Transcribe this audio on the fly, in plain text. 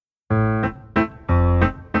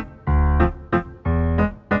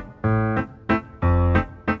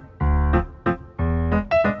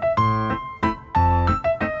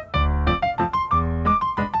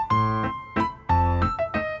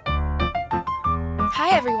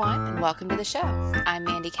Hi, everyone, and welcome to the show. I'm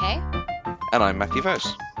Mandy Kay. And I'm Matthew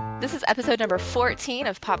Vose. This is episode number 14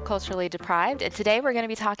 of Pop Culturally Deprived, and today we're going to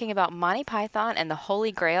be talking about Monty Python and the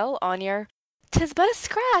Holy Grail on your "'Tis But a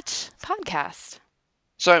Scratch" podcast.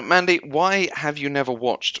 So, Mandy, why have you never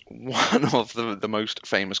watched one of the most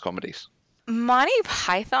famous comedies? Monty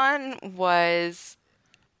Python was...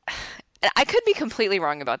 I could be completely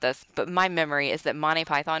wrong about this, but my memory is that Monty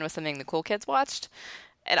Python was something the cool kids watched,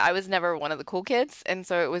 and I was never one of the cool kids, and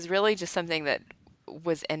so it was really just something that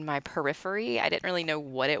was in my periphery. I didn't really know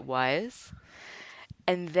what it was.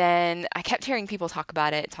 And then I kept hearing people talk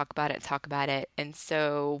about it. And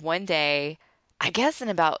so one day, I guess in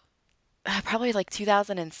about probably like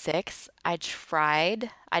 2006, I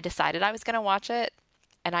decided I was going to watch it.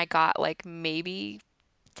 And I got like maybe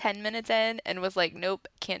 10 minutes in and was like, nope,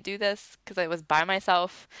 can't do this, because I was by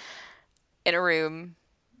myself in a room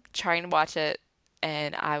trying to watch it.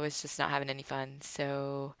 And I was just not having any fun.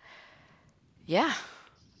 So, yeah.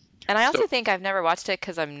 And I also think I've never watched it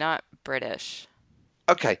because I'm not British.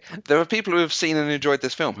 Okay, there are people who have seen and enjoyed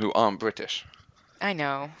this film who aren't British. I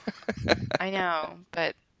know,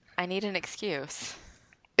 but I need an excuse.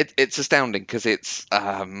 It's astounding because it's,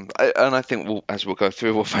 and I think as we'll go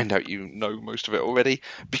through, we'll find out you know most of it already,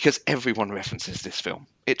 because everyone references this film.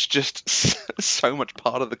 It's just so much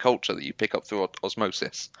part of the culture that you pick up through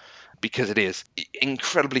osmosis, because it is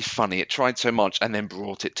incredibly funny. It tried so much and then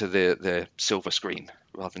brought it to the silver screen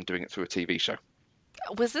rather than doing it through a TV show.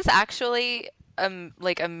 Was this actually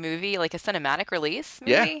like a movie, like a cinematic release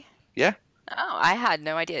movie? Yeah. Oh, I had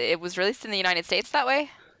no idea. It was released in the United States that way?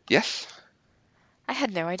 Yes. I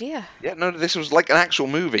had no idea. Yeah, no, this was like an actual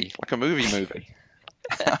movie, like a movie.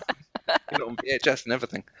 On VHS and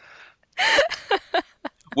everything.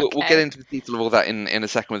 We'll get into the detail of all that in a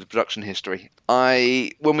second with the production history.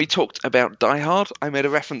 When we talked about Die Hard, I made a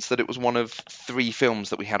reference that it was one of 3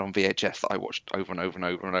 films that we had on VHS that I watched over and over and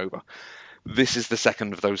over and over. This is the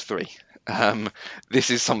second of those 3. This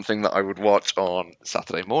is something that I would watch on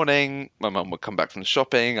Saturday morning. My mum would come back from the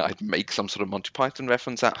shopping. I'd make some sort of Monty Python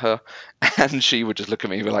reference at her, and she would just look at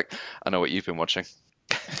me and be like, I know what you've been watching.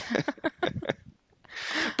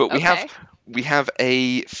 But we have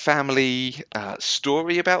a family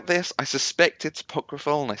story about this. I suspect it's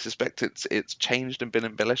apocryphal, and I suspect it's changed and been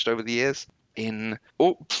embellished over the years.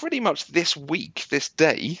 Pretty much this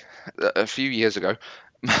day, a few years ago,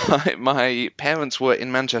 my parents were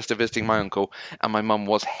in Manchester visiting my uncle, and my mum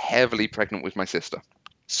was heavily pregnant with my sister.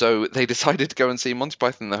 So they decided to go and see Monty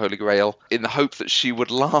Python and the Holy Grail in the hope that she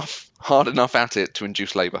would laugh hard enough at it to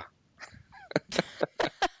induce labour.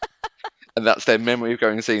 And that's their memory of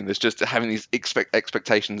going and seeing this, just having these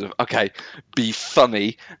expectations of, okay, be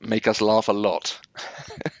funny, make us laugh a lot.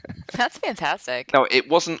 That's fantastic. No, it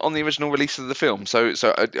wasn't on the original release of the film, so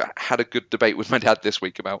I had a good debate with my dad this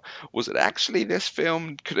week about, was it actually this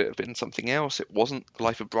film? Could it have been something else? It wasn't The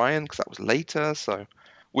Life of Brian, because that was later, so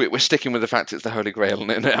we're sticking with the fact it's the Holy Grail,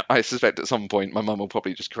 and I suspect at some point my mum will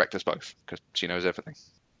probably just correct us both, because she knows everything.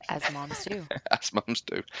 As moms do. As mums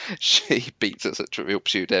do. She beats us at Trivial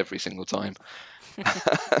Pursuit every single time.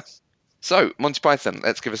 So, Monty Python,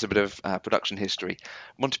 let's give us a bit of production history.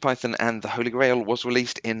 Monty Python and the Holy Grail was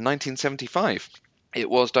released in 1975. It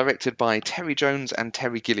was directed by Terry Jones and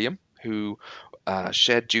Terry Gilliam, who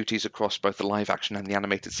shared duties across both the live action and the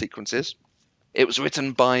animated sequences. It was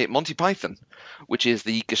written by Monty Python, which is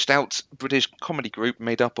the Gestalt British comedy group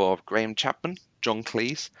made up of Graham Chapman, John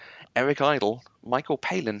Cleese, Eric Idle, Michael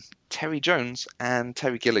Palin, Terry Jones, and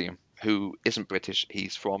Terry Gilliam, who isn't British,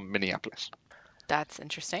 he's from Minneapolis. That's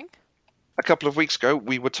interesting. A couple of weeks ago,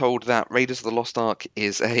 we were told that Raiders of the Lost Ark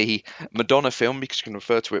is a Madonna film because you can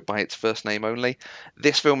refer to it by its first name only.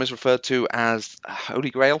 This film is referred to as Holy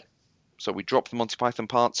Grail, so we dropped the Monty Python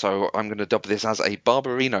part, so I'm going to dub this as a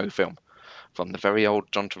Barbarino film from the very old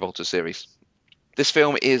John Travolta series. This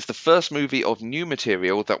film is the first movie of new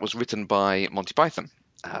material that was written by Monty Python.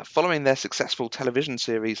 Following their successful television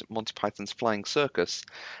series Monty Python's Flying Circus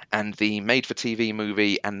and the made-for-TV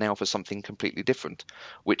movie And Now for Something Completely Different,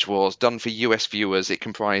 which was done for US viewers, it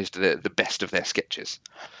comprised the best of their sketches.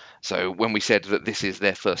 So when we said that this is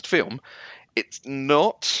their first film, it's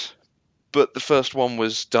not, but the first one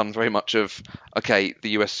was done very much of, okay,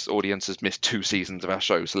 the US audience has missed 2 seasons of our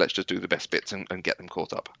show, so let's just do the best bits and get them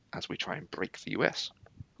caught up as we try and break the US.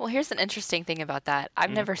 Well, here's an interesting thing about that.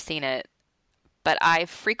 I've never seen it, but I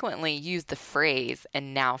frequently use the phrase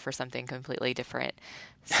 "and now for something completely different."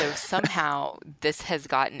 So somehow this has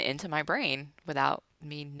gotten into my brain without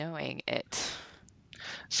me knowing it.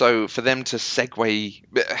 So for them to segue,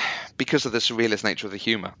 because of the surrealist nature of the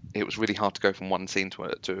humour, it was really hard to go from one scene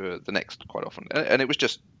to the next quite often. And it was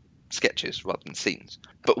just sketches rather than scenes.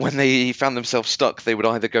 But when they found themselves stuck, they would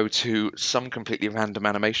either go to some completely random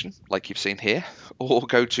animation, like you've seen here, or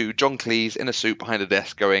go to John Cleese in a suit behind a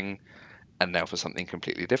desk going, and now for something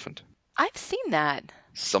completely different. I've seen that.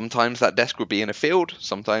 Sometimes that desk would be in a field,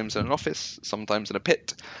 sometimes in an office, sometimes in a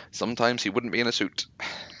pit, sometimes he wouldn't be in a suit.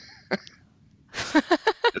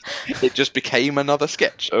 It just became another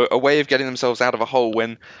sketch, a way of getting themselves out of a hole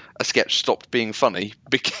when a sketch stopped being funny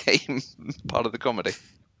became part of the comedy.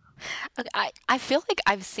 Okay, I feel like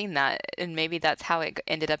I've seen that, and maybe that's how it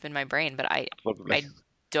ended up in my brain, but Probably. I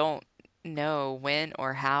don't know when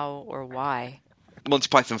or how or why. Monty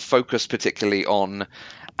Python focused particularly on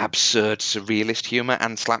absurd surrealist humour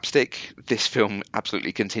and slapstick. This film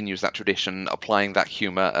absolutely continues that tradition, applying that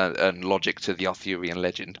humour and logic to the Arthurian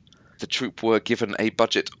legend. The troupe were given a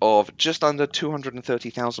budget of just under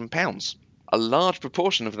 £230,000. A large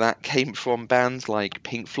proportion of that came from bands like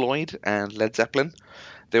Pink Floyd and Led Zeppelin.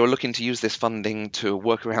 They were looking to use this funding to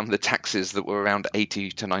work around the taxes that were around 80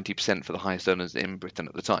 to 90% for the highest earners in Britain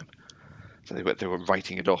at the time. So they were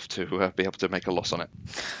writing it off to be able to make a loss on it.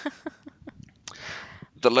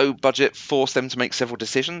 The low budget forced them to make several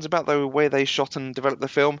decisions about the way they shot and developed the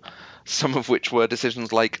film, some of which were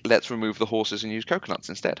decisions like, let's remove the horses and use coconuts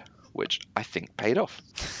instead, which I think paid off.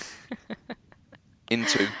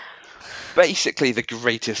 Into basically the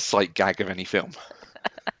greatest sight gag of any film.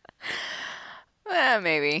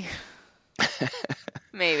 Maybe.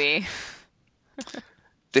 Maybe.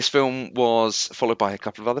 This film was followed by a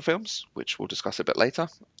couple of other films, which we'll discuss a bit later,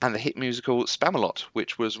 and the hit musical Spamalot,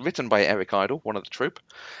 which was written by Eric Idle, one of the troupe,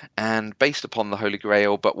 and based upon the Holy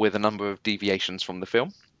Grail, but with a number of deviations from the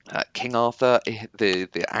film. King Arthur,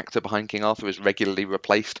 the actor behind King Arthur, is regularly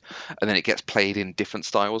replaced, and then it gets played in different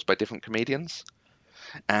styles by different comedians.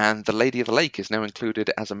 And the Lady of the Lake is now included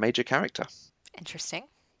as a major character. Interesting.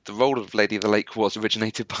 The role of Lady of the Lake was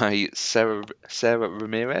originated by Sarah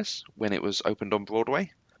Ramirez when it was opened on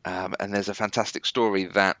Broadway. And there's a fantastic story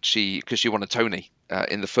that because she won a Tony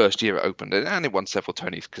in the first year it opened, and it won several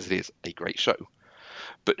Tonys because it is a great show.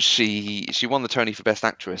 But she won the Tony for Best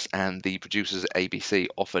Actress, and the producers at ABC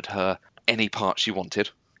offered her any part she wanted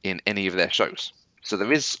in any of their shows. So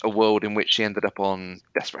there is a world in which she ended up on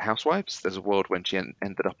Desperate Housewives. There's a world when she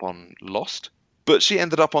ended up on Lost. But she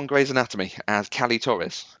ended up on Grey's Anatomy as Callie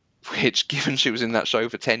Torres, which, given she was in that show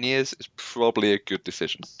for 10 years, is probably a good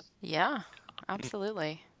decision. Yeah,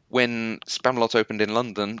 absolutely. When Spamalot opened in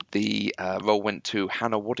London, the role went to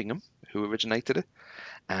Hannah Waddingham, who originated it.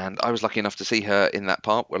 And I was lucky enough to see her in that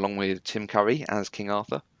part, along with Tim Curry as King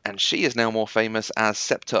Arthur. And she is now more famous as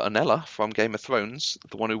Septa Unella from Game of Thrones,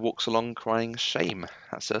 the one who walks along crying shame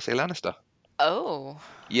at Cersei Lannister. Oh,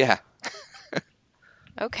 Yeah.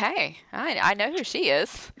 okay. I know who she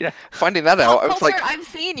is. Yeah. Finding that out, I was Culture, like, I've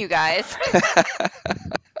seen you guys.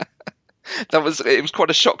 it was quite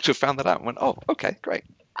a shock to have found that out. I went, oh, okay, great.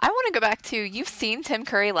 I want to go back to, you've seen Tim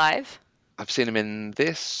Curry live? I've seen him in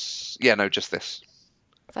this. Yeah, no, just this.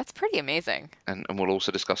 That's pretty amazing. And we'll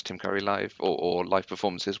also discuss Tim Curry live or live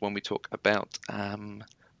performances when we talk about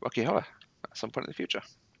Rocky Horror at some point in the future.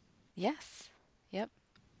 Yes. Yep.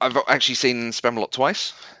 I've actually seen Spamalot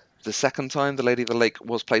twice. The second time, the Lady of the Lake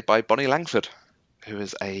was played by Bonnie Langford, who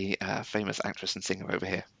is a famous actress and singer over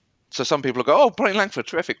here. So some people go, oh, Bonnie Langford,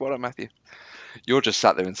 terrific, well done, Matthew. You're just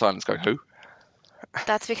sat there in silence going, who?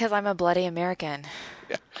 That's because I'm a bloody American.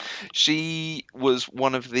 Yeah. She was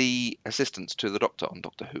one of the assistants to the Doctor on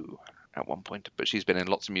Doctor Who at one point, but she's been in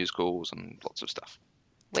lots of musicals and lots of stuff.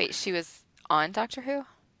 Wait, she was on Doctor Who?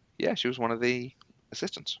 Yeah, she was one of the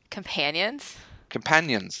assistants. Companions?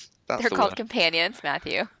 Companions. That's They're the called word. companions,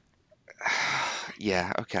 Matthew.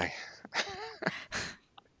 Yeah, okay.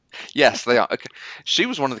 Yes, they are. Okay. She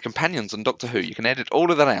was one of the companions on Doctor Who. You can edit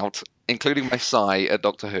all of that out, including my sigh at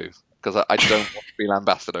Doctor Who, because I don't want to be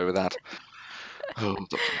lambasted over that. Oh,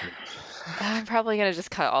 Doctor Who. I'm probably going to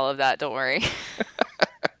just cut all of that, don't worry.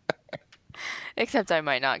 Except I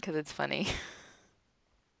might not, because it's funny.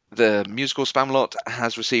 The musical Spamalot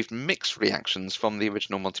has received mixed reactions from the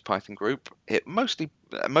original Monty Python group. It mostly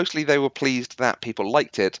they were pleased that people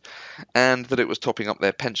liked it, and that it was topping up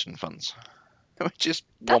their pension funds, which is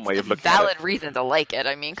one way of looking at it. That's a valid reason to like it.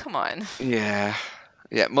 I mean, come on. Yeah.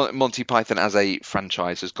 Monty Python as a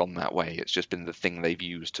franchise has gone that way. It's just been the thing they've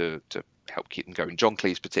used to help keep them going. John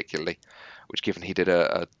Cleese particularly, which given he did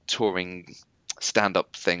a touring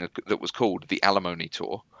stand-up thing that was called the Alimony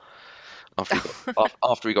Tour.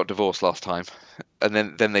 After he got divorced last time,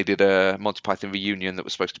 and then they did a Monty Python reunion that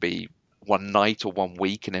was supposed to be one night or 1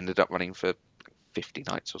 week and ended up running for 50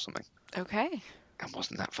 nights or something. Okay. And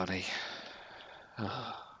wasn't that funny?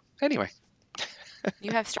 Anyway,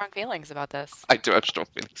 You have strong feelings about this. I do have strong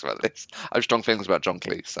feelings about this. I have strong feelings about John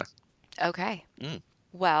Cleese. So. Okay. Mm.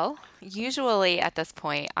 Well, usually at this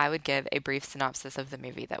point, I would give a brief synopsis of the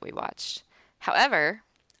movie that we watched. However,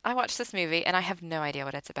 I watched this movie and I have no idea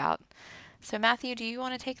what it's about. So, Matthew, do you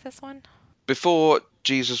want to take this one? Before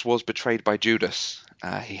Jesus was betrayed by Judas,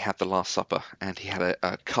 he had the Last Supper, and he had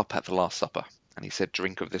a cup at the Last Supper, and he said,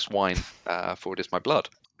 "Drink of this wine, for it is my blood."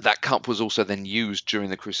 That cup was also then used during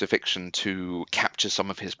the crucifixion to capture some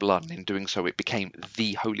of his blood, and in doing so, it became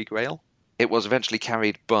the Holy Grail. It was eventually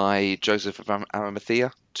carried by Joseph of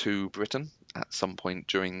Arimathea to Britain at some point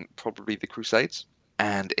during probably the Crusades.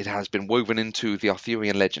 And it has been woven into the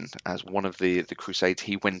Arthurian legend as one of the crusades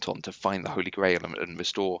he went on to find the Holy Grail and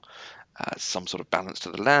restore some sort of balance to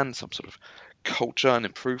the land, some sort of culture and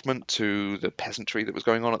improvement to the peasantry that was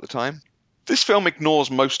going on at the time. This film ignores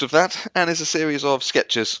most of that and is a series of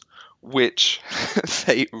sketches which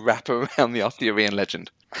they wrap around the Arthurian legend.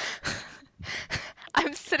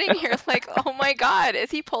 I'm sitting here like, oh my God, is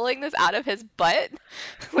he pulling this out of his butt?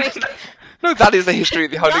 Like, No, that is the history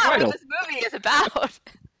of the Holy not Grail. what this movie is about.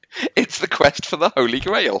 It's the quest for the Holy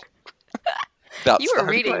Grail. That's You the were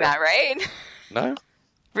Holy reading Grail. that, right? No?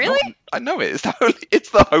 Really? No, I know it. It's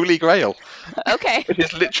the Holy Grail. Okay. It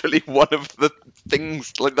is literally one of the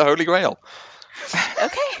things like the Holy Grail.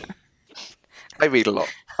 Okay. I read a lot.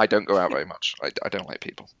 I don't go out very much. I don't like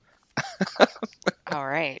people. All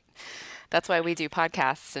right. That's why we do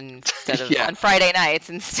podcasts instead of Yeah. on Friday nights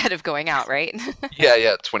instead of going out, right?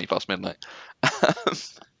 Yeah, 20 past midnight.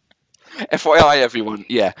 FYI, everyone,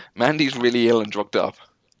 yeah, Mandy's really ill and drugged up.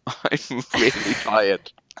 I'm really tired.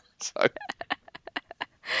 So,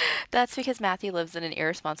 That's because Matthew lives in an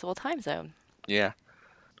irresponsible time zone. yeah.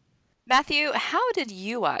 Matthew, how did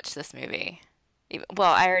you watch this movie?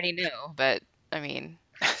 Well, I already know, but I mean,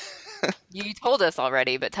 you told us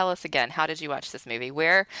already, but tell us again, how did you watch this movie?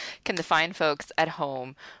 Where can the fine folks at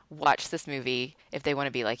home watch this movie if they want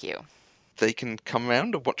to be like you? They can come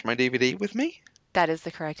around and watch my DVD with me. That is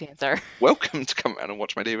the correct answer. Welcome to come around and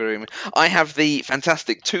watch my DVD with me. I have the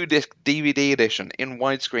fantastic 2-disc DVD edition in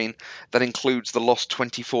widescreen that includes the lost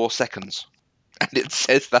 24 seconds. And it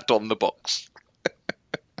says that on the box.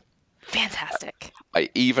 Fantastic. I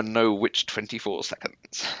even know which 24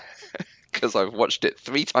 seconds. Because I've watched it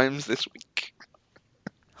 3 times this week.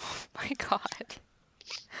 My God.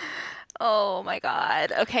 Oh my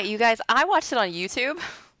God. Okay, you guys, I watched it on YouTube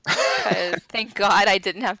because thank God I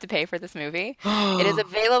didn't have to pay for this movie. It is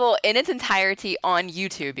available in its entirety on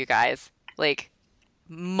YouTube, you guys. Like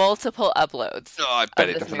multiple uploads. Oh, I bet of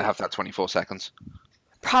it this doesn't movie. have that 24 seconds.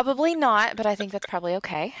 Probably not, but I think that's probably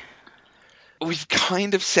okay. We've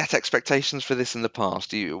kind of set expectations for this in the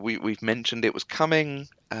past. We've mentioned it was coming.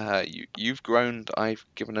 You've groaned. I've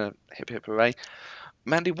given a hip hip hooray.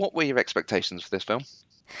 Mandy, what were your expectations for this film?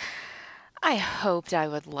 I hoped I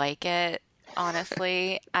would like it,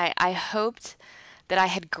 honestly. I hoped that I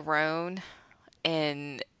had grown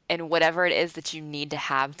in whatever it is that you need to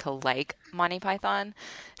have to like Monty Python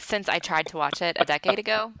since I tried to watch it a decade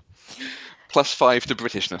ago. +5 to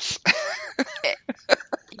Britishness.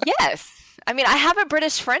 Yes. I mean, I have a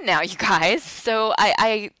British friend now, you guys. So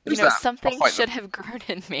Who's that? I'll something find should them. have grown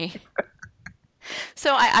in me.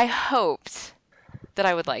 So I hoped that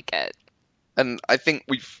I would like it. And I think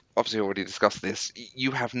we've obviously already discussed this.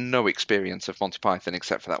 You have no experience of Monty Python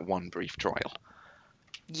except for that one brief trial.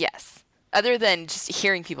 Yes. Other than just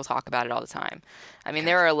hearing people talk about it all the time. I mean,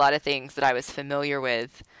 there are a lot of things that I was familiar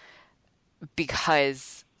with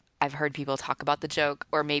because I've heard people talk about the joke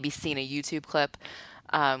or maybe seen a YouTube clip,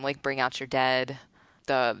 like Bring Out Your Dead,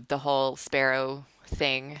 the whole sparrow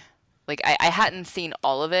thing. Like I hadn't seen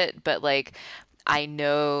all of it, but like I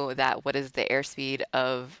know that what is the airspeed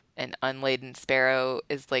of an unladen sparrow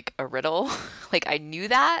is like a riddle. Like I knew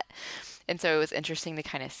that. And so it was interesting to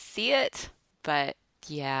kind of see it, but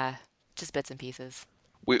yeah, just bits and pieces.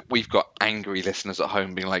 We've got angry listeners at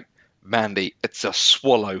home being like, Mandy, it's a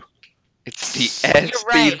swallow. It's the airspeed You're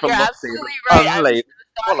right. You're velocity absolutely of right. an I'm unladen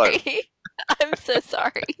swallow. sorry. I'm so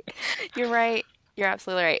sorry. You're right. You're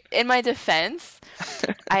absolutely right. In my defense,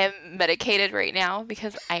 I am medicated right now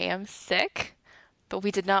because I am sick, but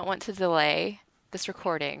we did not want to delay this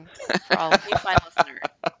recording for all of you fine listeners.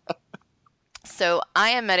 So I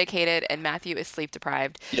am medicated and Matthew is sleep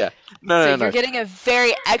deprived. Yeah. So No. you're getting a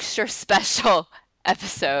very extra special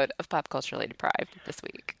episode of Pop Culturally Deprived this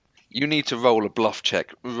week. You need to roll a bluff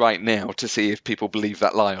check right now to see if people believe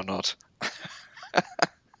that lie or not.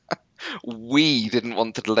 We didn't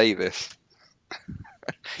want to delay this.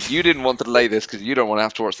 You didn't want to delay this because you don't want to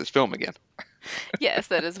have to watch this film again. Yes,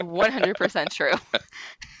 that is 100% true.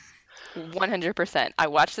 100%. I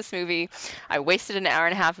watched this movie. I wasted an hour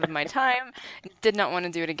and a half of my time. Did not want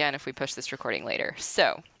to do it again if we push this recording later.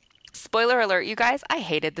 So, spoiler alert, you guys, I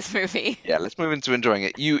hated this movie. Yeah, let's move into enjoying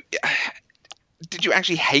it. Did you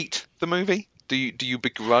actually hate the movie? Do you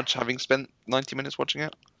begrudge having spent 90 minutes watching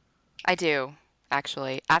it? I do,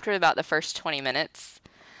 actually. After about the first 20 minutes,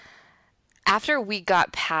 after we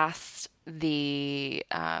got past the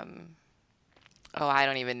oh, I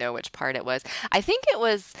don't even know which part it was. I think it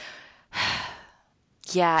was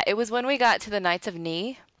yeah, it was when we got to the Knights of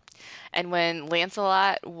Ni and when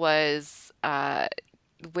Lancelot was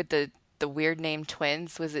with the weird named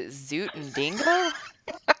twins. Was it Zoot and Dingo?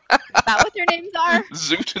 Is that what their names are?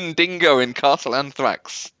 Zoot and Dingo in Castle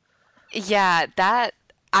Anthrax. Yeah, that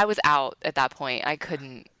I was out at that point. I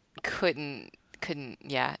couldn't.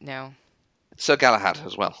 Yeah, no. Sir Galahad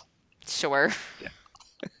as well. Sure.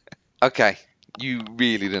 Okay, you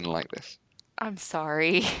really didn't like this. I'm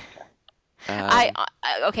sorry. Um,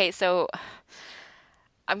 Okay, so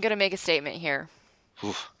I'm gonna make a statement here.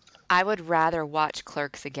 oof. I would rather watch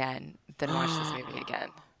Clerks again than watch this movie again,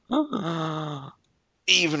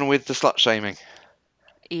 Even with the slut shaming.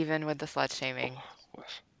 even with the slut shaming.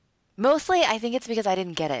 Mostly, I think it's because I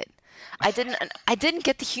didn't get it. I didn't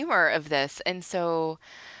get the humor of this, and so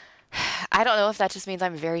I don't know if that just means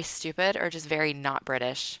I'm very stupid or just very not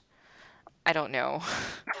British. I don't know.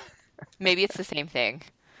 Maybe it's the same thing.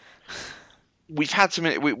 We've had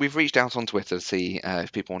we've reached out on Twitter to see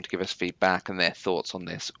if people want to give us feedback and their thoughts on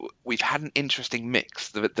this. We've had an interesting mix.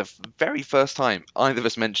 The very first time either of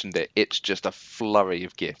us mentioned it, it's just a flurry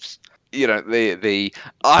of gifs. You know, the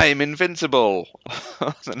I'm invincible,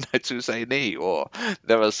 the Netsusei, or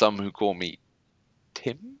there are some who call me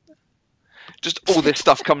Tim. Just all this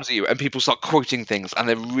stuff comes at you, and people start quoting things, and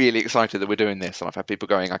they're really excited that we're doing this. And I've had people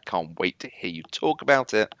going, "I can't wait to hear you talk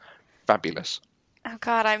about it." Fabulous. Oh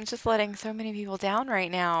God, I'm just letting so many people down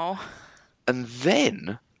right now. And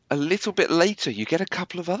then a little bit later, you get a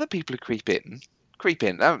couple of other people who creep in. Creep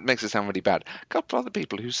in. That makes it sound really bad. A couple of other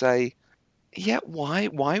people who say, "Yeah, why?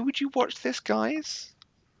 Why would you watch this, guys?"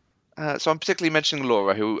 So I'm particularly mentioning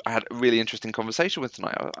Laura, who I had a really interesting conversation with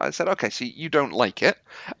tonight. I said, "Okay, so you don't like it,"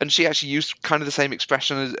 and she actually used kind of the same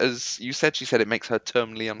expression as you said. She said it makes her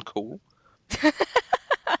terminally uncool,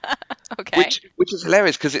 Okay. which is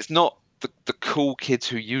hilarious because it's not the cool kids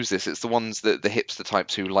who use this. It's the ones that the hipster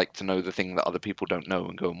types who like to know the thing that other people don't know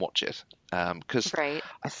and go and watch it. Because Right.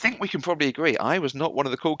 I think we can probably agree I was not one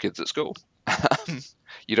of the cool kids at school.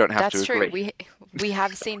 You don't have to That's true. agree. We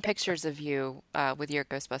have seen pictures of you with your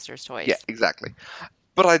Ghostbusters Yeah, toys. exactly.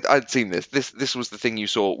 But I'd seen this. This was the thing you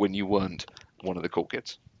saw when you weren't one of the cool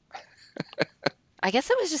kids. I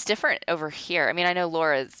guess it was just different over here. I mean, I know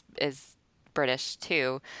Laura is British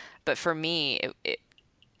too, but for me,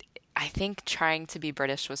 I think trying to be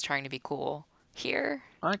British was trying to be cool here.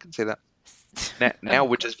 I can see that. Now Oh,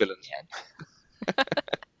 we're just villains.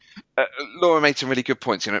 Laura made some really good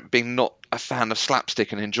points. You know, being not a fan of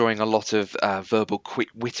slapstick and enjoying a lot of verbal,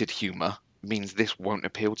 quick-witted humour means this won't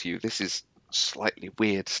appeal to you. This is slightly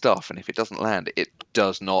weird stuff, and if it doesn't land, it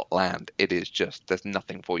does not land. It is just there's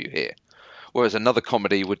nothing for you here. Whereas another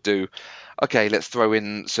comedy would do, okay, let's throw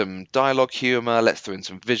in some dialogue humour, let's throw in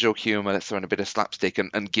some visual humour, let's throw in a bit of slapstick,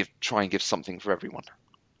 and try and give something for everyone.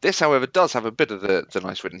 This, however, does have a bit of the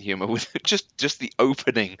nice written humour with just the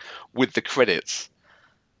opening with the credits.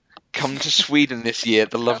 Come to Sweden this year,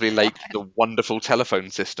 the lovely lake, the wonderful telephone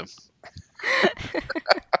system.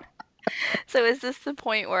 So is this the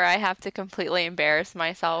point where I have to completely embarrass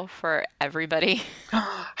myself for everybody?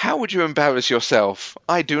 How would you embarrass yourself?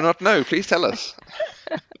 I do not know. Please tell us.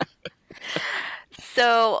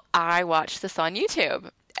 So I watched this on YouTube.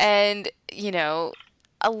 And,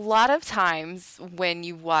 a lot of times when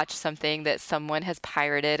you watch something that someone has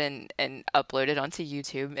pirated and uploaded onto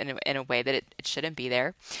YouTube in a way that it shouldn't be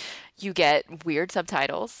there, you get weird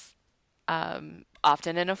subtitles,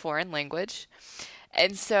 often in a foreign language.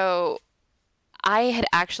 And so I had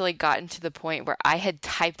actually gotten to the point where I had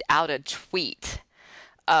typed out a tweet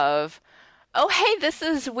of, oh, hey, this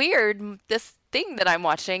is weird. This thing that I'm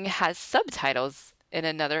watching has subtitles in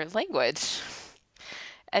another language.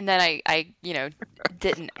 And then I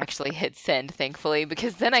didn't actually hit send, thankfully,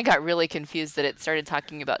 because then I got really confused that it started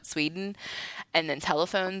talking about Sweden and then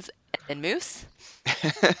telephones and then moose.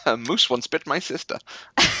 A moose once bit my sister.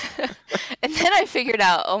 And then I figured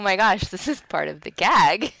out, oh my gosh, this is part of the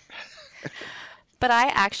gag. But I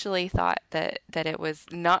actually thought that it was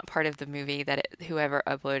not part of the movie, that whoever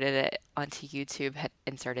uploaded it onto YouTube had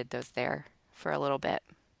inserted those there for a little bit.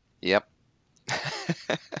 Yep.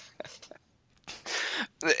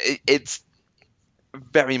 It's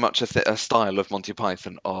very much a style of Monty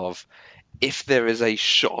Python of, if there is a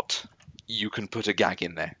shot, you can put a gag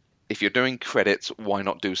in there. If you're doing credits, why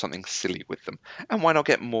not do something silly with them? And why not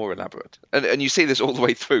get more elaborate? And you see this all the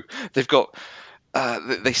way through. They've got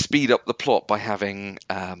they speed up the plot by having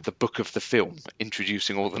the book of the film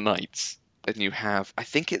introducing all the knights. And you have, I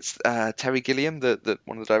think it's Terry Gilliam,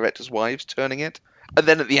 one of the director's wives, turning it. And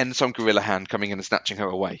then at the end, some gorilla hand coming in and snatching her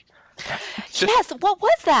away. Yes, what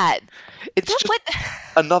was that? It's just What?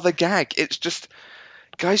 another gag. It's just,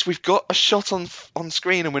 guys, we've got a shot on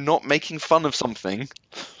screen and we're not making fun of something.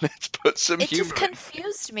 Let's put some It humor just in.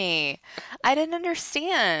 confused me. I didn't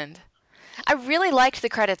understand. I really liked the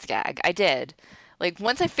credits gag. I did. Like,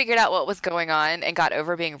 once I figured out what was going on and got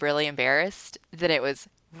over being really embarrassed, then it was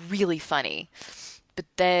really funny. But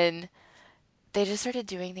then they just started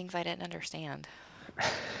doing things I didn't understand.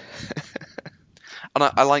 And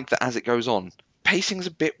I like that as it goes on. Pacing's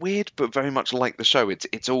a bit weird, but very much like the show.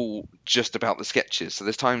 It's all just about the sketches. So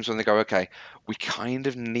there's times when they go, okay, we kind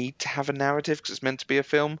of need to have a narrative because it's meant to be a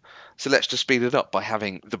film. So let's just speed it up by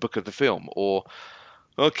having the book of the film. Or,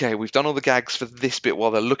 okay, we've done all the gags for this bit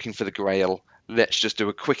while they're looking for the Grail. Let's just do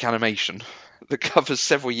a quick animation that covers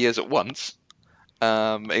several years at once.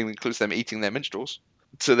 It includes them eating their minstrels.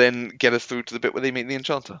 To then get us through to the bit where they meet the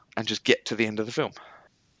Enchanter and just get to the end of the film.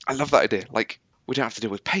 I love that idea. Like, we don't have to deal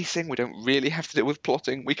with pacing. We don't really have to deal with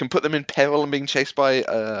plotting. We can put them in peril and being chased by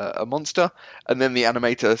a monster, and then the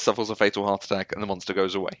animator suffers a fatal heart attack, and the monster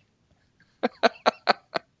goes away.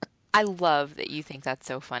 I love that you think that's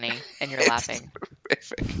so funny and you're It's laughing.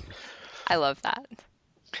 terrific. I love that.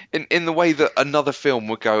 In the way that another film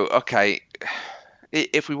would go, okay,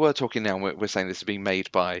 if we were talking now, we're saying this is being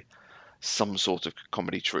made by some sort of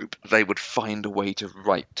comedy troupe, they would find a way to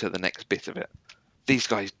write to the next bit of it. These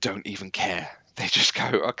guys don't even care. They just go,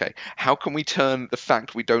 okay, how can we turn the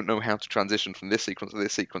fact we don't know how to transition from this sequence to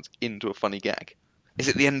this sequence into a funny gag? Is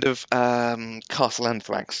it the end of Castle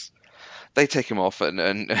Anthrax? They take him off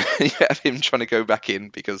and you have him trying to go back in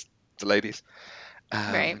because the ladies.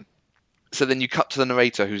 Right. So then you cut to the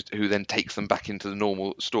narrator who then takes them back into the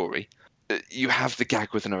normal story. You have the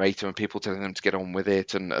gag with the narrator and people telling them to get on with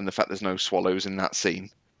it, and the fact there's no swallows in that scene.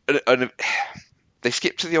 And they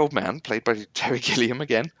skip to the old man, played by Terry Gilliam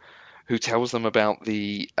again, who tells them about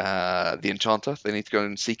the Enchanter they need to go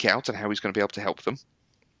and seek out and how he's going to be able to help them.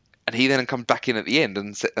 And he then comes back in at the end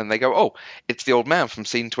and they go, oh, it's the old man from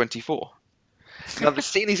scene 24. Now, the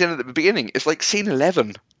scene he's in at the beginning is like scene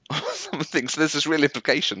 11 or something. So there's this real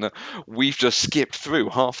implication that we've just skipped through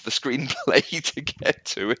half the screenplay to get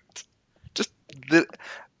to it. Just the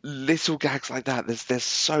little gags like that. There's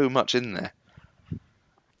so much in there.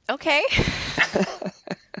 Okay.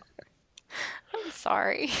 I'm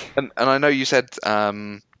sorry. And I know you said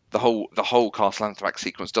the whole Castle Anthrax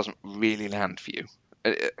sequence doesn't really land for you.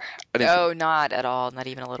 Oh, not at all. Not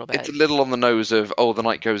even a little bit. It's a little on the nose of, oh, the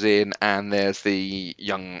night goes in and there's the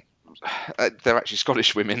young, they're actually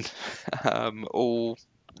Scottish women, all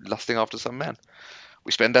lusting after some man.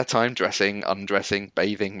 We spend our time dressing, undressing,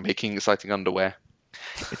 bathing, making exciting underwear.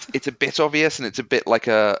 It's a bit obvious and it's a bit like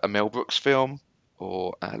a Mel Brooks film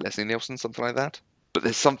or Leslie Nielsen, something like that. But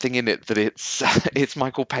there's something in it that it's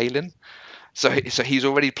Michael Palin. So he's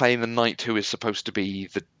already playing the knight who is supposed to be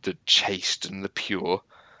the chaste and the pure.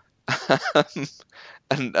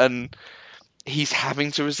 and he's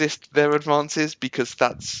having to resist their advances because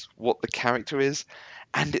that's what the character is.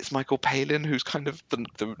 And it's Michael Palin who's kind of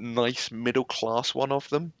the nice middle class one of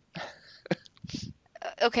them.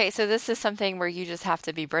 Okay, so this is something where you just have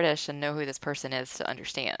to be British and know who this person is to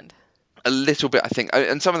understand. A little bit, I think,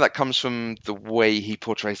 and some of that comes from the way he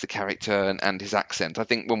portrays the character and his accent. I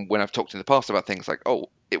think when I've talked in the past about things like,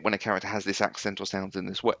 when a character has this accent or sounds in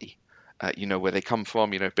this way, you know where they come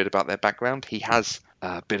from, you know a bit about their background. He has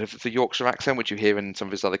a bit of the Yorkshire accent, which you hear in some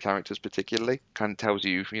of his other characters particularly. Kind of tells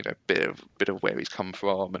you, a bit of where he's come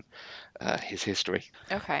from and his history.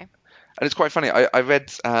 Okay. And it's quite funny. I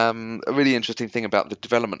read a really interesting thing about the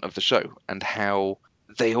development of the show and how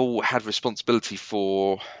they all had responsibility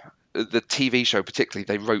for the TV show particularly.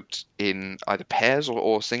 They wrote in either pairs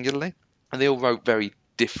or singularly, and they all wrote very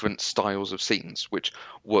different styles of scenes, which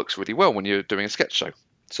works really well when you're doing a sketch show.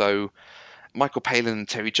 So Michael Palin and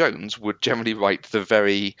Terry Jones would generally write the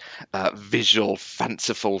very visual,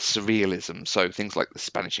 fanciful surrealism. So things like the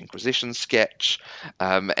Spanish Inquisition sketch,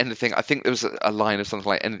 anything. I think there was a line of something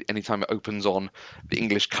like anytime it opens on the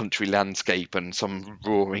English country landscape and some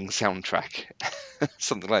roaring soundtrack,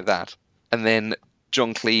 something like that. And then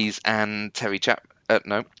John Cleese and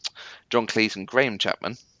John Cleese and Graham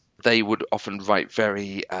Chapman, they would often write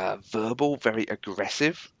very verbal, very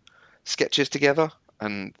aggressive sketches together.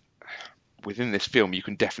 And within this film, you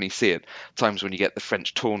can definitely see it. Times when you get the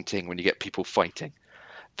French taunting, when you get people fighting,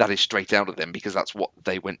 that is straight out of them because that's what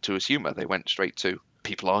they went to as humour. They went straight to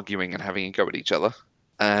people arguing and having a go at each other.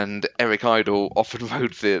 And Eric Idle often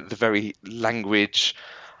wrote the very language,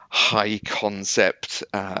 high concept,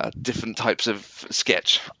 different types of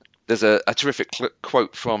sketch. There's a terrific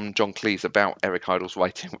quote from John Cleese about Eric Idle's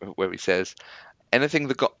writing where he says, "Anything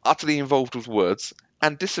that got utterly involved with words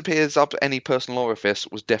and disappears up any personal orifice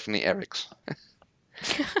was definitely Eric's."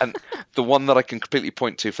 And the one that I can completely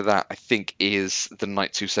point to for that, I think, is The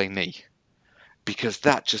Knights Who Say Knee. Because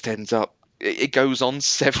that just ends up, it goes on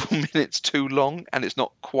several minutes too long and it's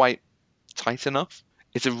not quite tight enough.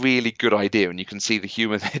 It's a really good idea and you can see the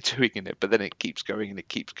humour they're doing in it, but then it keeps going and it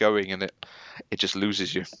keeps going and it just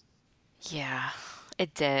loses you. Yeah,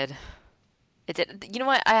 it did. It did. You know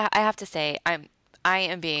what? I have to say, I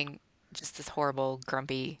am being just this horrible,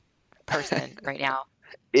 grumpy person right now.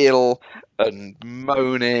 Ill and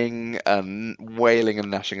moaning and wailing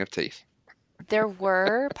and gnashing of teeth. There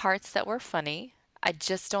were parts that were funny. I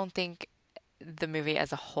just don't think the movie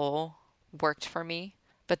as a whole worked for me,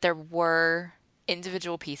 but there were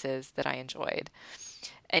individual pieces that I enjoyed.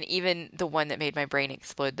 And even the one that made my brain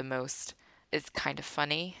explode the most is kind of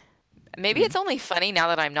funny. Maybe it's only funny now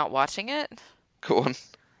that I'm not watching it. Go on.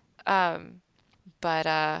 Um, but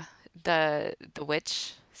the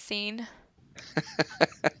witch scene,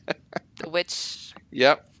 the witch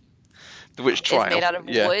Yep. The witch is trial. made out of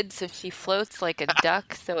Yeah. wood, so she floats like a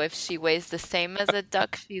duck. So if she weighs the same as a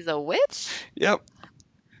duck, she's a witch. Yep.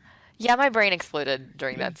 Yeah, my brain exploded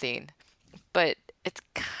during that scene. But it's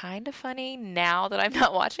kind of funny now that I'm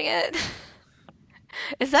not watching it.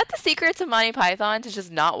 Is that the secret to Monty Python, to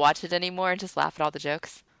just not watch it anymore and just laugh at all the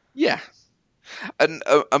jokes? Yeah. And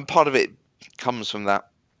part of it comes from that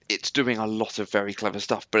it's doing a lot of very clever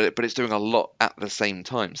stuff, but it's doing a lot at the same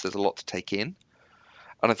time. So there's a lot to take in.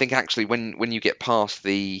 And I think actually when you get past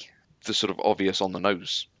the sort of obvious on the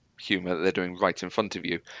nose humor that they're doing right in front of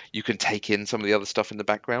you, you can take in some of the other stuff in the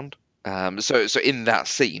background. So in that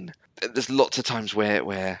scene, there's lots of times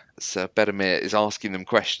where Sir Bedimere is asking them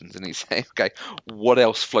questions and he's saying, okay, what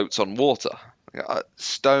else floats on water?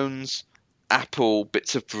 Stones, apple,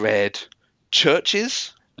 bits of bread,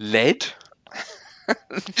 churches, lead.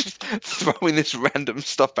 Just throwing this random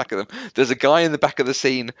stuff back at them. There's a guy in the back of the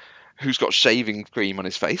scene who's got shaving cream on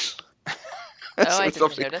his face. Oh, So I it's didn't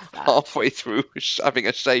obviously notice that. halfway through having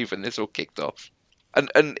a shave and this all kicked off.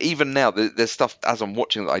 And even now, there's stuff as I'm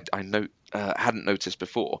watching that I hadn't noticed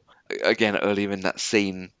before. Again, earlier in that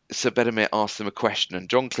scene, Sir Bedimere asks him a question and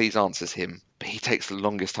John Cleese answers him, but he takes the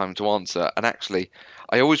longest time to answer. And actually,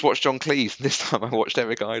 I always watch John Cleese, and this time I watched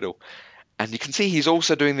Eric Idle. And you can see he's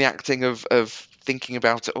also doing the acting of thinking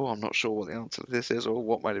about it. Oh, I'm not sure what the answer to this is, or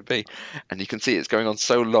what might it be. And you can see it's going on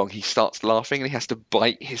so long, he starts laughing, and he has to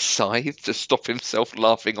bite his side to stop himself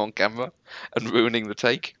laughing on camera and ruining the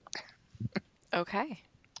take. Okay.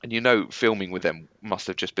 And filming with them must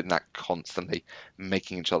have just been that constantly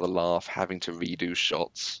making each other laugh, having to redo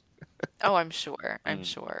shots. Oh, I'm sure. I'm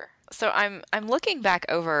sure. So I'm looking back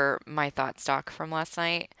over my thought stock from last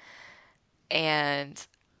night, and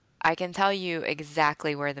I can tell you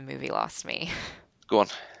exactly where the movie lost me. Go on.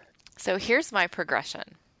 So here's my progression.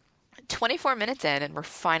 24 minutes in, and we're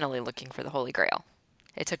finally looking for the Holy Grail.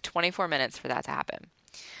 It took 24 minutes for that to happen.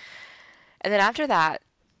 And then after that,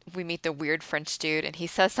 we meet the weird French dude, and he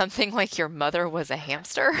says something like, "Your mother was a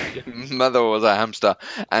hamster." Mother was a hamster,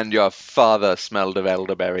 and your father smelled of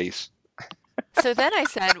elderberries. So then I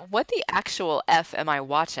said, "What the actual F am I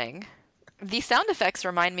watching?" The sound effects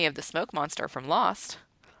remind me of the smoke monster from Lost.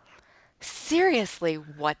 Seriously,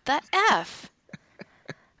 what the F?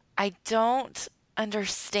 I don't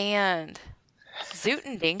understand. Zoot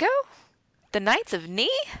and Dingo? The Knights of Knee?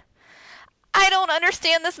 I don't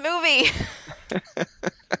understand this movie.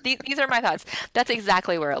 These are my thoughts. That's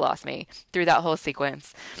exactly where it lost me through that whole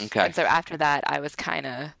sequence. Okay. And so after that, I was kind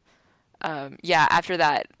of, after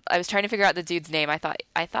that, I was trying to figure out the dude's name. I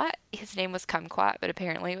thought his name was Kumquat, but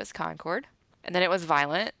apparently it was Concord. And then it was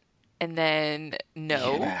Violent. And then,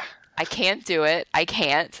 no, Yeah. I can't do it. I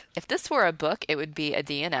can't. If this were a book, it would be a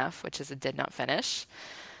DNF, which is a did not finish.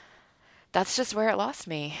 That's just where it lost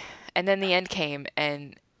me. And then the end came,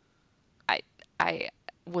 and I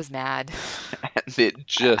was mad. And it I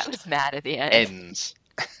just was mad at the end. ends.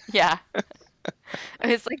 Yeah.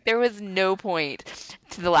 It's like there was no point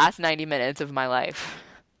to the last 90 minutes of my life.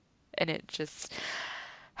 And it just,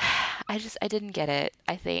 I didn't get it,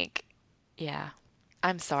 I think. Yeah.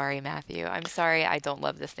 I'm sorry, Matthew. I'm sorry I don't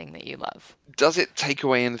love this thing that you love. Does it take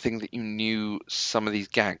away anything that you knew some of these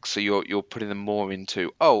gags? So you're putting them more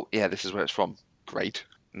into, oh, yeah, this is where it's from. Great.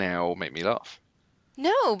 now make me laugh.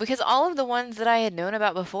 No, because all of the ones that I had known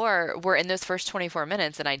about before were in those first 24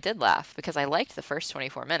 minutes, and I did laugh because I liked the first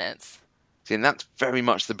 24 minutes. See, and that's very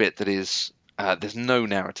much the bit that is, there's no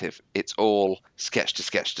narrative. It's all sketch to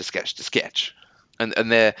sketch to sketch to sketch. And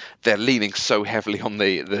they're leaning so heavily on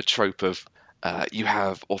the trope of you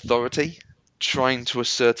have authority trying to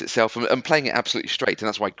assert itself and playing it absolutely straight. And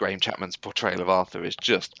that's why Graham Chapman's portrayal of Arthur is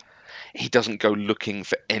just, he doesn't go looking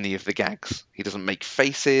for any of the gags. He doesn't make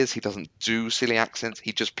faces. He doesn't do silly accents.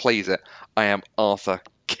 He just plays it. I am Arthur,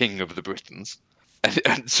 King of the Britons.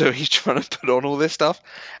 And so he's trying to put on all this stuff,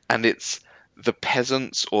 and it's the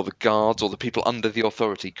peasants or the guards or the people under the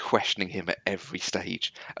authority questioning him at every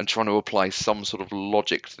stage and trying to apply some sort of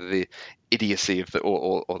logic to the idiocy of the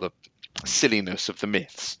or the silliness of the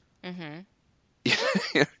myths. Mm-hmm.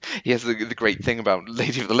 He has the great thing about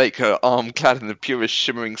Lady of the Lake, her arm clad in the purest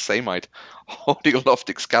shimmering samite, holding aloft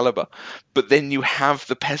Excalibur. But then you have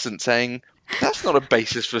the peasant saying, that's not a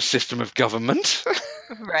basis for a system of government.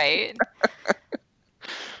 Right.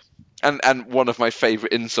 And one of my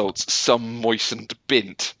favourite insults, some moistened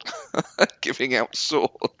bint, giving out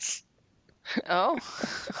swords. Oh,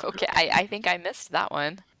 okay. I think I missed that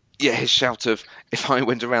one. Yeah, his shout of, if I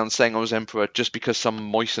went around saying I was emperor just because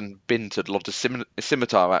some moistened bint had lobbed a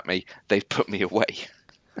scimitar at me, they'd put me away.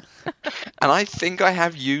 And I think I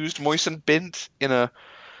have used moistened bint in a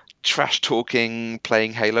trash-talking,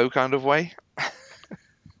 playing Halo kind of way.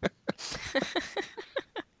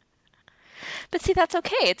 But see, that's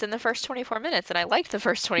okay. It's in the first 24 minutes, and I liked the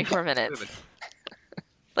first 24 minutes.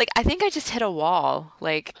 Like, I think I just hit a wall.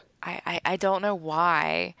 Like, I don't know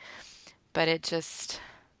why, but it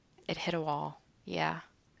hit a wall. Yeah.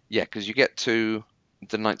 Yeah, because you get to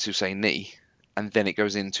the Knights Who Say Knee, and then it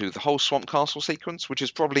goes into the whole Swamp Castle sequence, which is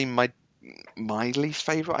probably my least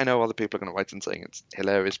favourite. I know other people are going to write in saying it's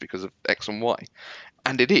hilarious because of X and Y,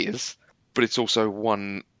 and it is, but it's also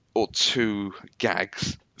one or two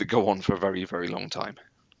gags that go on for a very, very long time.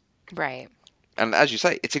 Right. And as you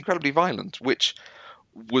say, it's incredibly violent, which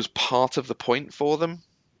was part of the point for them.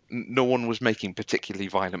 No one was making particularly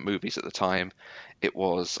violent movies at the time. It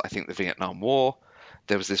was, I think, the Vietnam War.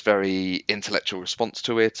 There was this very intellectual response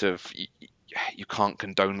to it of you can't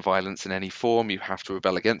condone violence in any form, you have to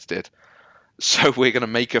rebel against it. So we're going to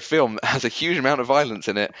make a film that has a huge amount of violence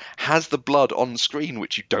in it, has the blood on screen,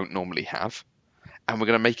 which you don't normally have, and we're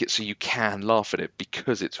going to make it so you can laugh at it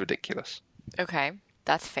because it's ridiculous. Okay.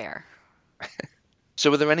 That's fair.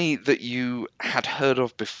 So were there any that you had heard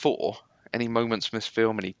of before? Any moments from this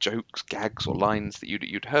film, any jokes, gags, or lines that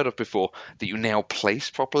you'd heard of before that you now place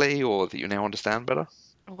properly or that you now understand better?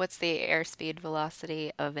 What's the airspeed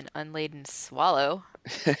velocity of an unladen swallow?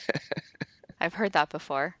 I've heard that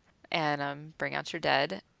before. And Bring Out Your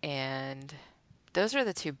Dead. And those are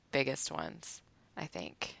the two biggest ones, I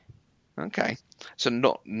think. Okay, so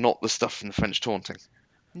not the stuff from the French Taunting.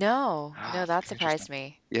 No, no, that Interesting. surprised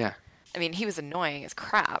me. Yeah. I mean, he was annoying as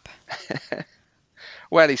crap.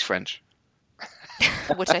 Well, he's French.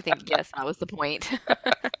 Which I think, yes, that was the point.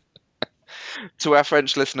 To our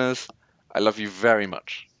French listeners, I love you very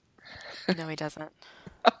much. No, he doesn't.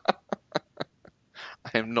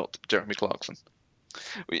 I am not Jeremy Clarkson.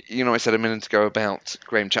 You know, I said a minute ago about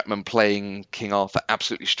Graham Chapman playing King Arthur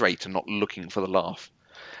absolutely straight and not looking for the laugh.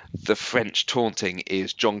 The French Taunting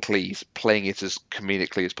is John Cleese playing it as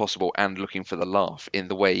comedically as possible and looking for the laugh in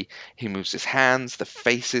the way he moves his hands, the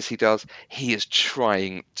faces he does. He is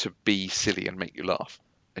trying to be silly and make you laugh.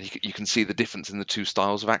 And you can see the difference in the two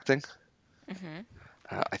styles of acting. Mm-hmm.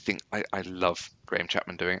 I think I love Graham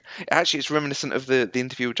Chapman doing it. Actually, it's reminiscent of the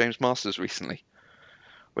interview with James Masters recently,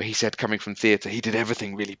 where he said coming from theatre, he did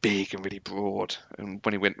everything really big and really broad. And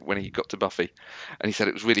when he got to Buffy, and he said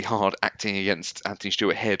it was really hard acting against Anthony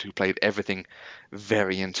Stewart Head, who played everything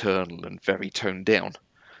very internal and very toned down.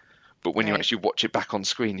 But when you Right. actually watch it back on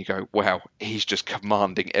screen, you go, wow, he's just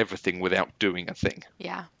commanding everything without doing a thing.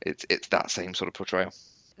 Yeah. It's that same sort of portrayal.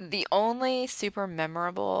 The only super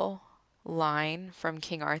memorable line from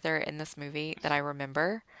King Arthur in this movie that I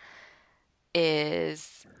remember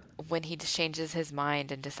is when he changes his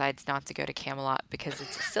mind and decides not to go to Camelot because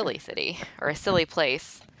it's a silly city or a silly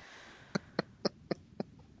place.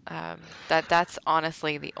 That's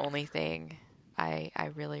honestly the only thing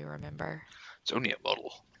I really remember. It's only a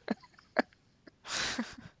model.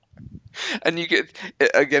 And you get,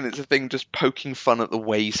 again, it's a thing just poking fun at the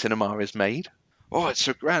way cinema is made. Oh, it's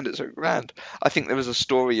so grand, it's so grand. I think there was a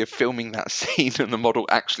story of filming that scene and the model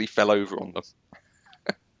actually fell over on them.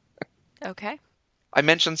 Okay. I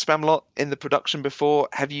mentioned Spamalot in the production before.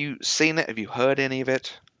 Have you seen it? Have you heard any of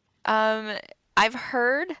it? I've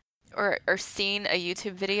heard or seen a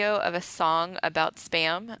YouTube video of a song about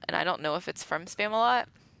spam, and I don't know if it's from Spam-A-Lot,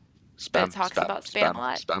 but it Spam, talks spam, about spam a spam,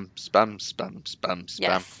 lot. spam, spam, spam, spam, spam.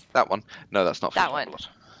 Yes, That one. No, that's not from that one. Spamalot.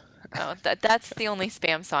 Oh, that's the only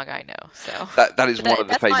spam song I know. So, That is but one of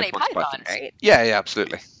the that's famous Monty Monty Python, Pythons. right? Yeah, yeah,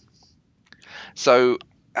 absolutely. So,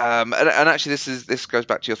 and actually, this goes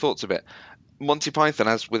back to your thoughts a bit. Monty Python,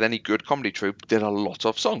 as with any good comedy troupe, did a lot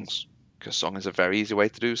of songs because song is a very easy way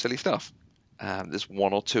to do silly stuff. There's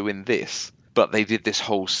one or two in this, but they did this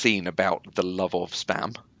whole scene about the love of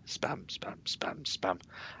spam, spam, spam, spam, spam,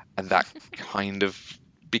 and that kind of,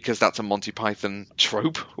 because that's a Monty Python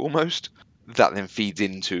trope almost, that then feeds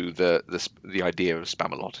into the idea of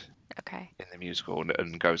Spamalot Okay. in the musical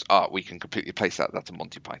and goes, ah, we can completely place that. That's a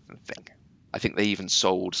Monty Python thing. I think they even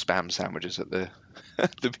sold spam sandwiches at the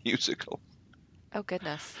the musical. Oh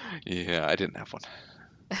goodness. Yeah, I didn't have one.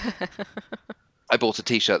 I bought a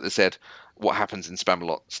T-shirt that said, "What happens in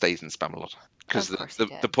Spamalot stays in Spamalot." Because Of the, course you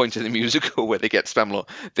the, did. the point of the musical where they get Spamalot,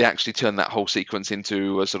 they actually turn that whole sequence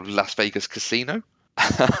into a sort of Las Vegas casino.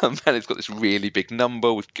 And it's got this really big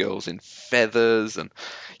number with girls in feathers and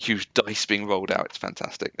huge dice being rolled out. It's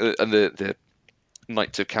fantastic. And the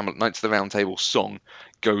Knights of the Round Table song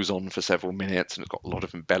goes on for several minutes and it's got a lot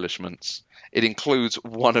of embellishments. It includes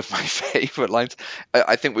one of my favourite lines.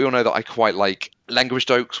 I think we all know that I quite like language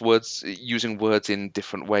jokes, using words in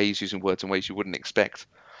different ways, using words in ways you wouldn't expect.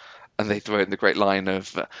 And they throw in the great line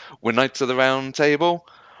of, "We're Knights of the Round Table,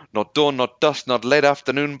 not dawn, not dusk, not late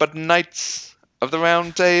afternoon, but Knights of the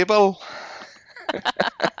Round Table."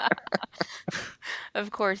 Of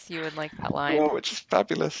course you would like that line. Oh, which is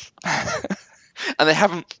fabulous. And they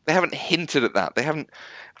haven't hinted at that. They haven't.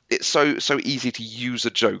 It's so easy to use a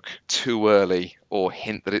joke too early or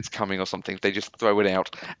hint that it's coming or something. They just throw it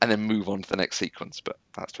out and then move on to the next sequence. But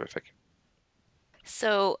that's terrific.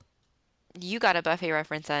 So you got a Buffy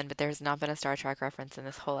reference in, but there's not been a Star Trek reference in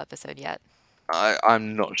this whole episode yet.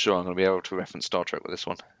 I'm not sure I'm going to be able to reference Star Trek with this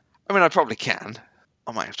one. I mean, I probably can.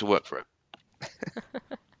 I might have to work for it.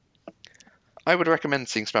 I would recommend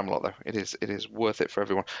seeing Spamalot though. It is worth it for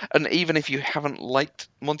everyone. And even if you haven't liked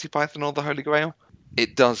Monty Python or the Holy Grail,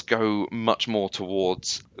 it does go much more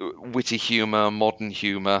towards witty humour, modern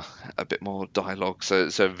humour, a bit more dialogue, so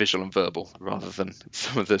visual and verbal, rather than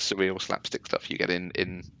some of the surreal slapstick stuff you get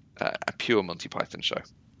in a pure Monty Python show.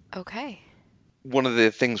 Okay. One of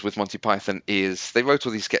the things with Monty Python is they wrote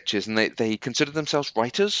all these sketches and they considered themselves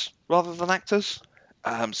writers rather than actors.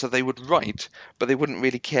 So they would write, but they wouldn't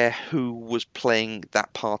really care who was playing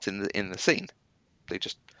that part in the scene. They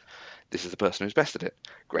just, this is the person who's best at it.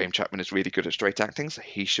 Graham Chapman is really good at straight acting, so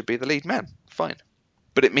he should be the lead man. Fine.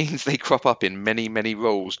 But it means they crop up in many, many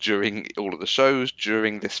roles during all of the shows,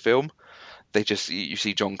 during this film. You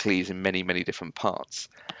see John Cleese in many, many different parts.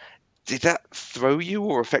 Did that throw you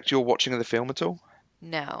or affect your watching of the film at all?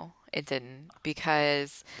 No, it didn't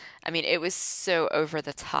because I mean it was so over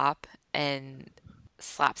the top and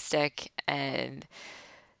slapstick and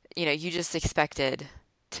you just expected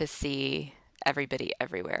to see everybody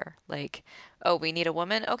everywhere. Like, oh, we need a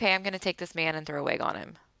woman? Okay, I'm going to take this man and throw a wig on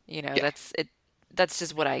him. Yeah. That's it. That's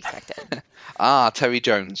just what I expected. Ah, Terry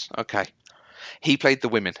Jones. Okay. He played the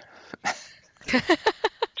women.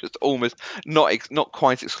 Just almost not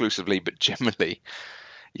quite exclusively, but generally.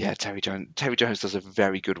 Yeah, Terry Jones. Terry Jones does a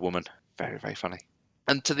very good woman. Very, very funny.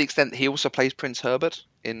 And to the extent he also plays Prince Herbert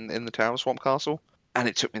in the Tower of Swamp Castle. And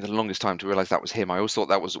it took me the longest time to realise that was him. I always thought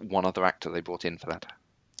that was one other actor they brought in for that.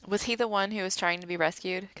 Was he the one who was trying to be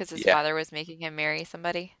rescued because his Yeah. father was making him marry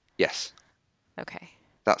somebody? Yes. Okay.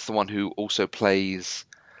 That's the one who also plays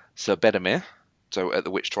Sir Bedimere, so at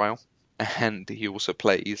the witch trial. And he also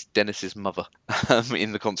plays Dennis's mother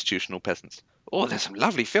in the Constitutional Peasants. Oh, there's some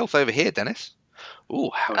lovely filth over here, Dennis.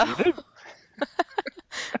 Oh, how do you Oh, do?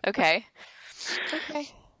 okay. Okay.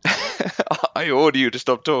 I order you to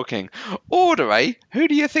stop talking. Order, eh? Who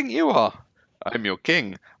do you think you are? I'm your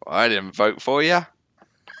king. I didn't vote for you.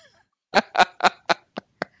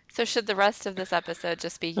 So should the rest of this episode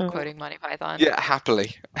just be you quoting Monty Python? Yeah,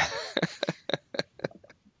 happily.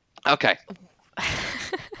 Okay,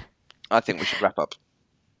 I think we should wrap up.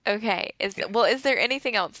 Okay. Yeah. Is there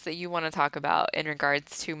anything else that you want to talk about in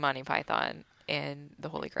regards to Monty Python and the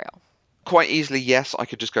Holy Grail? Quite easily, yes. I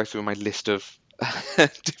could just go through my list of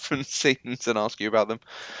different scenes and ask you about them.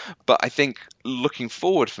 But I think looking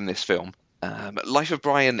forward from this film, Life of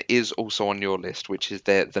Brian is also on your list, which is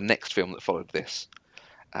the next film that followed this.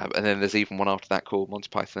 And then there's even one after that called Monty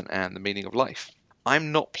Python and the Meaning of Life.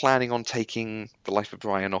 I'm not planning on taking The Life of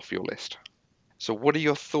Brian off your list. So what are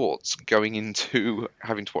your thoughts going into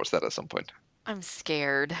having to watch that at some point? I'm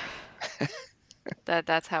scared.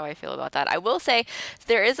 That's how I feel about that. I will say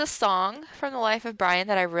there is a song from the life of Brian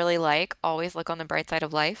that I really like, Always Look on the Bright Side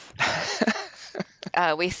of Life.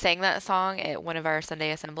 We sang that song at one of our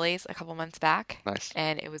Sunday assemblies a couple months back, Nice.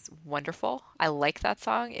 and it was wonderful. I like that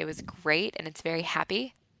song. It was great, and it's very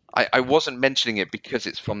happy. I wasn't mentioning it because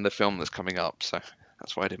it's from the film that's coming up, so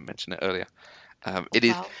that's why I didn't mention it earlier. It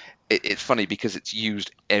is. Well, It's funny because it's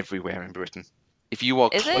used everywhere in Britain. If you are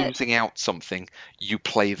is it? closing out something, you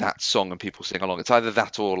play that song and people sing along. It's either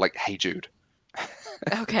that or like "Hey Jude,"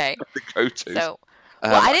 Okay. the go-tos. So,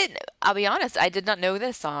 well, Um, I'll be honest, I did not know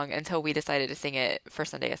this song until we decided to sing it for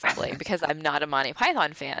Sunday Assembly because I'm not a Monty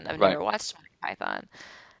Python fan. I've right. never watched Monty Python.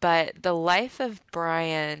 But the life of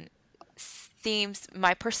Brian seems,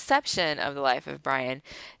 my perception of the life of Brian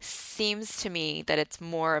seems to me that it's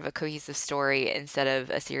more of a cohesive story instead of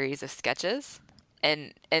a series of sketches.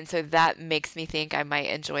 And so that makes me think I might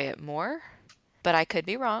enjoy it more, but I could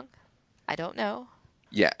be wrong. I don't know.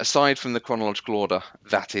 Yeah. Aside from the chronological order,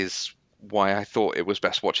 that is why I thought it was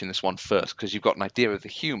best watching this one first because you've got an idea of the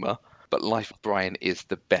humour, but Life of Brian is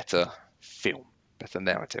the better film, better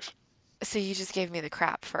narrative. So you just gave me the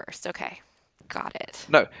crap first. Okay. Got it.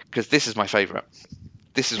 No, because this is my favourite.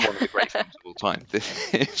 This is one of the great films of all time.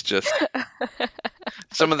 This is just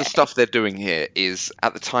some of the Okay. stuff they're doing here is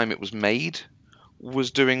at the time it was made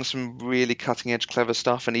was doing some really cutting edge clever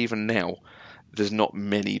stuff, and even now there's not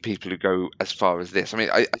many people who go as far as this. I mean,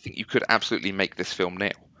 I think you could absolutely make this film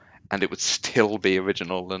now and it would still be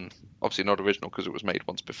original, and obviously not original because it was made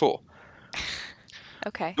once before.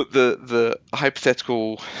 Okay. But the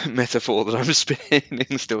hypothetical metaphor that I'm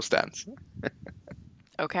spinning still stands.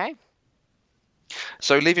 Okay.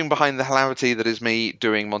 So, leaving behind the hilarity that is me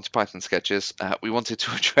doing Monty Python sketches, we wanted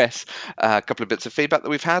to address a couple of bits of feedback that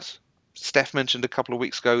we've had. Steph mentioned a couple of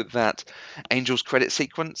weeks ago that Angel's credit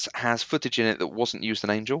sequence has footage in it that wasn't used in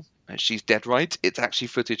Angel. She's dead right. It's actually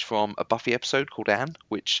footage from a Buffy episode called Anne,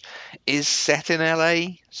 which is set in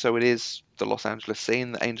LA, so it is the Los Angeles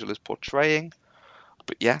scene that Angel is portraying.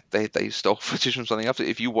 But yeah, they stole footage from something else.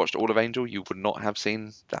 If you watched all of Angel, you would not have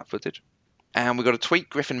seen that footage. And we got a tweet.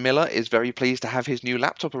 Griffin Miller is very pleased to have his new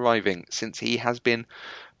laptop arriving since he has been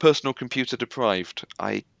personal computer deprived.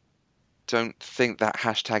 I don't think that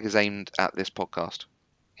hashtag is aimed at this podcast.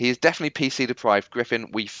 He is definitely PC deprived. Griffin,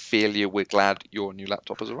 we feel you. We're glad your new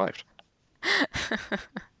laptop has arrived.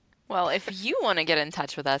 Well, if you want to get in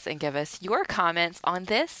touch with us and give us your comments on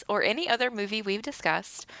this or any other movie we've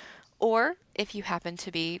discussed, or if you happen to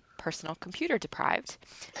be personal computer deprived,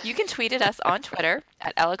 you can tweet at us on Twitter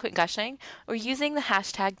at Eloquent Gushing or using the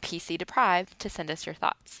hashtag PCDeprived to send us your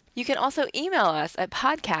thoughts. You can also email us at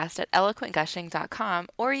podcast@eloquentgushing.com,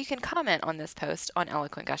 or you can comment on this post on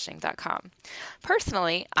eloquentgushing.com.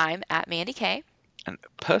 Personally, I'm at Mandy Kay. And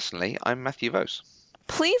personally, I'm Matthew Vose.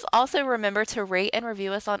 Please also remember to rate and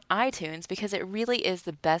review us on iTunes because it really is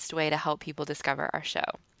the best way to help people discover our show.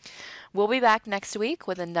 We'll be back next week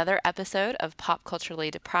with another episode of Pop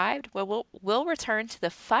Culturally Deprived, where we'll return to the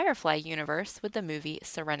Firefly universe with the movie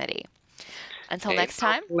Serenity. Until next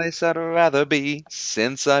time. A place I'd rather be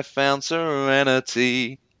since I found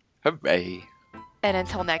serenity. Hooray. And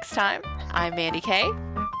until next time, I'm Mandy Kay.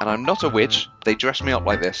 And I'm not a witch. They dress me up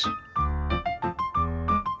like this.